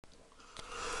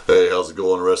Hey, how's it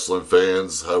going, wrestling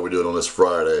fans? How are we doing on this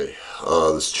Friday?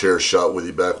 This chair shot with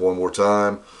you back one more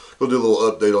time. We'll do a little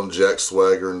update on Jack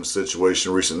Swagger and the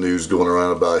situation. Recent news going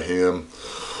around about him.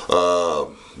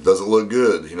 Doesn't look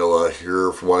good. You know,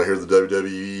 from what I hear, the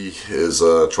WWE is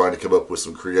trying to come up with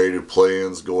some creative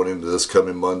plans going into this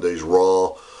coming Monday's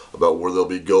Raw about where they'll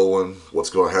be going, what's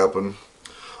going to happen.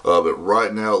 But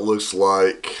right now it looks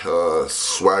like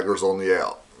Swagger's on the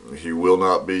out. He will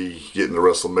not be getting the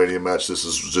WrestleMania match. This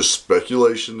is just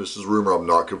speculation. This is rumor. I'm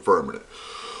not confirming it.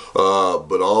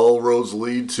 But all roads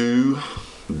lead to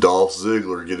Dolph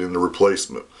Ziggler getting the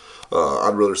replacement.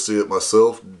 I'd rather see it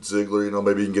myself. Ziggler, you know,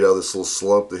 maybe he can get out of this little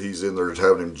slump that he's in there,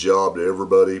 having him job to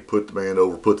everybody, put the man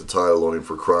over, put the title on him,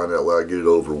 for crying out loud, get it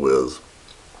over with.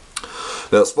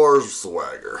 Now, as far as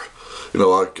Swagger, you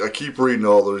know, I keep reading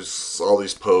all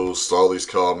these posts, all these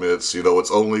comments. You know,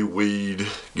 it's only weed.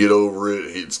 Get over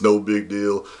it. It's no big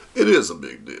deal. It is a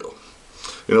big deal.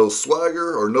 You know,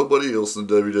 Swagger or nobody else in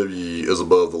WWE is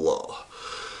above the law.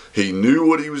 He knew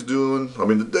what he was doing. I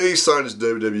mean, the day he signed his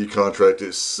WWE contract,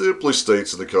 it simply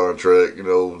states in the contract, you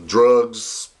know,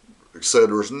 drugs,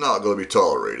 etc. is not going to be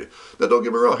tolerated. Now, don't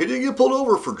get me wrong. He didn't get pulled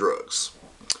over for drugs.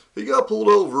 He got pulled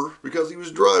over because he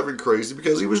was driving crazy,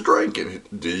 because he was drinking.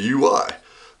 DUI.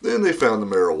 Then they found the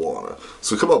marijuana.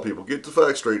 So come on, people, get the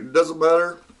facts straight. It doesn't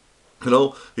matter. You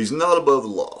know, he's not above the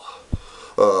law.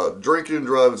 Drinking and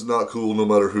driving is not cool no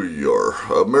matter who you are.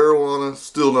 Marijuana,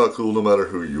 still not cool no matter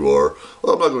who you are.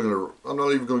 Well, I'm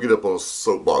not even going to get up on a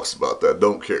soapbox about that.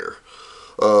 Don't care.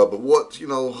 But what, you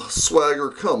know, Swagger,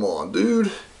 come on,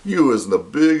 dude. You is in the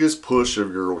biggest push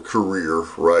of your career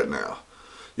right now.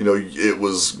 You know, it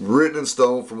was written in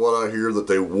stone from what I hear that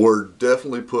they were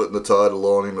definitely putting the title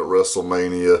on him at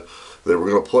WrestleMania. They were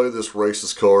going to play this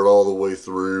racist card all the way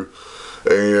through.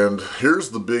 And here's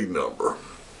the big number.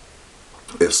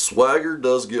 If Swagger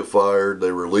does get fired,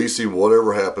 they release him,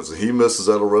 whatever happens, and he misses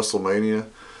out of WrestleMania,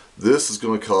 this is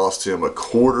going to cost him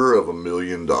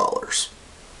 $250,000.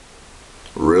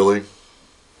 Really?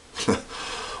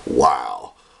 Wow.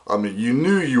 I mean, you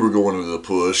knew you were going into the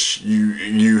push.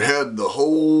 You had the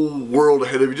whole world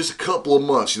ahead of you. Just a couple of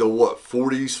months, you know what,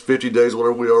 40, 50 days,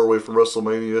 whatever we are away from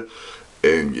WrestleMania,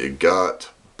 and you got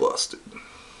busted.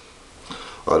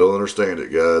 I don't understand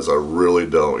it, guys. I really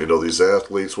don't. You know, these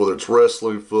athletes, whether it's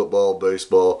wrestling, football,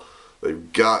 baseball,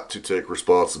 they've got to take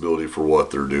responsibility for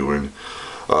what they're doing.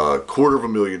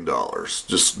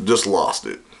 $250,000. Just lost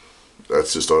it.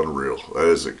 That's just unreal.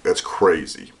 That's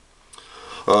crazy.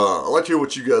 I'd like to hear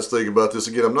what you guys think about this.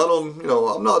 Again, I'm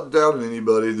not doubting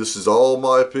anybody. This is all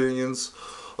my opinions.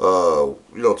 You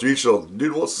know, to each other.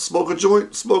 Dude wants to smoke a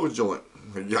joint? Smoke a joint.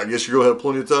 I guess you're going to have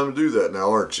plenty of time to do that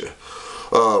now, aren't you?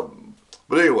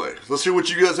 But anyway, let's hear what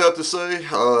you guys have to say.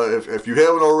 If you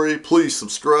haven't already, please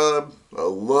subscribe. I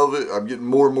love it. I'm getting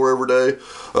more and more every day.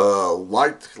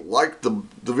 Like the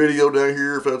video down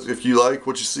here if you like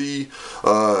what you see.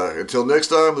 Until next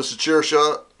time, this is Chair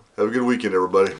Shot. Have a good weekend, everybody.